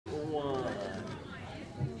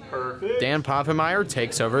Perfect. Dan Povenmire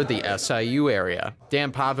takes over the SIU area.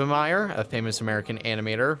 Dan Povenmire, a famous American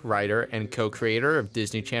animator, writer, and co-creator of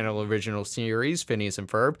Disney Channel original series Phineas and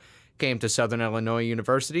Ferb, came to Southern Illinois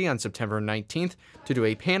University on September 19th to do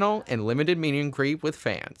a panel and limited meet and greet with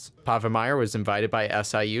fans. Povenmire was invited by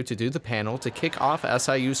SIU to do the panel to kick off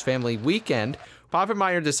SIU's Family Weekend.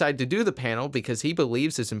 Povenmire decided to do the panel because he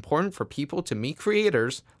believes it's important for people to meet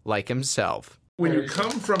creators like himself. When you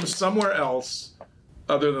come from somewhere else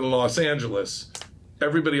other than Los Angeles,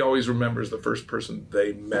 everybody always remembers the first person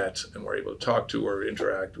they met and were able to talk to or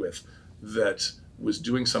interact with that was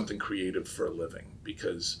doing something creative for a living.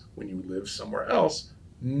 Because when you live somewhere else,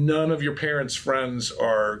 none of your parents' friends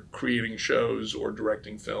are creating shows or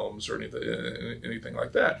directing films or anything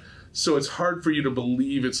like that. So it's hard for you to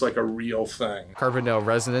believe it's like a real thing. Carbondale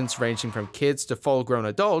residents ranging from kids to full-grown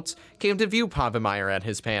adults came to view Povenmire at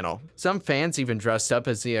his panel. Some fans even dressed up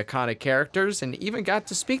as the iconic characters and even got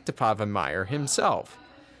to speak to Povenmire himself.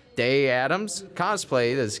 Day Adams,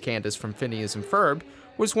 cosplayed as Candace from Phineas and Ferb,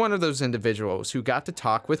 was one of those individuals who got to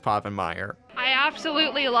talk with Povenmire. I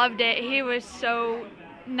absolutely loved it. He was so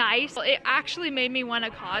nice. It actually made me want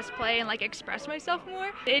to cosplay and express myself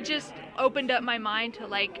more. It just opened up my mind to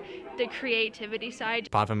the creativity side.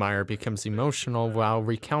 Povenmire becomes emotional while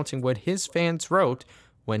recounting what his fans wrote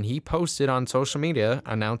when he posted on social media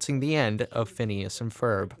announcing the end of Phineas and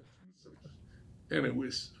Ferb. And it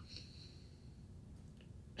was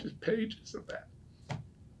just pages of that.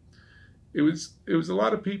 It was a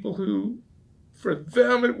lot of people who, for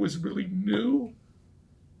them, it was really new.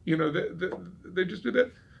 You know, they just did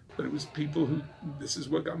it. But it was people who, this is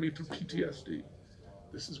what got me through PTSD.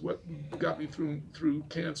 This is what got me through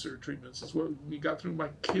cancer treatments. This is what we got through my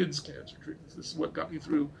kids' cancer treatments. This is what got me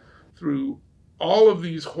through all of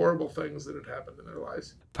these horrible things that had happened in their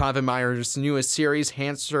lives. Povenmire's newest series,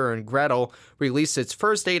 Hansel and Gretel, released its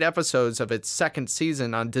first 8 episodes of its second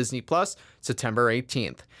season on Disney Plus September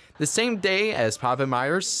 18th, the same day as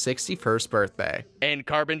Povenmire's 61st birthday. In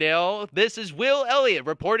Carbondale, this is Will Elliot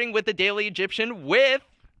reporting with the Daily Egyptian with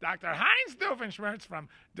Dr. Heinz Doofenshmirtz from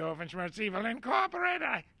Doofenshmirtz Evil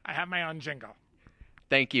Incorporated. I have my own jingle.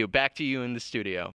 Thank you. Back to you in the studio.